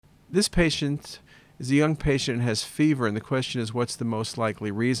This patient is a young patient and has fever, and the question is, what's the most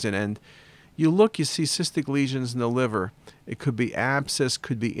likely reason? And you see cystic lesions in the liver. It could be abscess,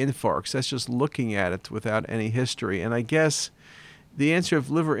 could be infarcts. That's just looking at it without any history. And I guess the answer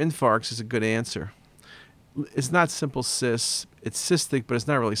of liver infarcts is a good answer. It's not simple cysts. It's cystic, but it's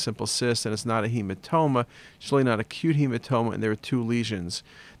not really simple cyst, and it's not a hematoma. It's really not acute hematoma, and there are two lesions.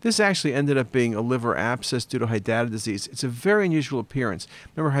 This actually ended up being a liver abscess due to Hydata disease. It's a very unusual appearance.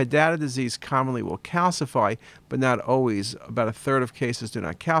 Remember, Hydata disease commonly will calcify, but not always. About a third of cases do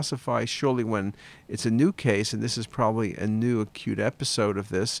not calcify. Surely when it's a new case, and this is probably a new acute episode of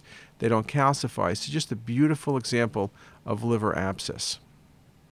this, they don't calcify. So just a beautiful example of liver abscess.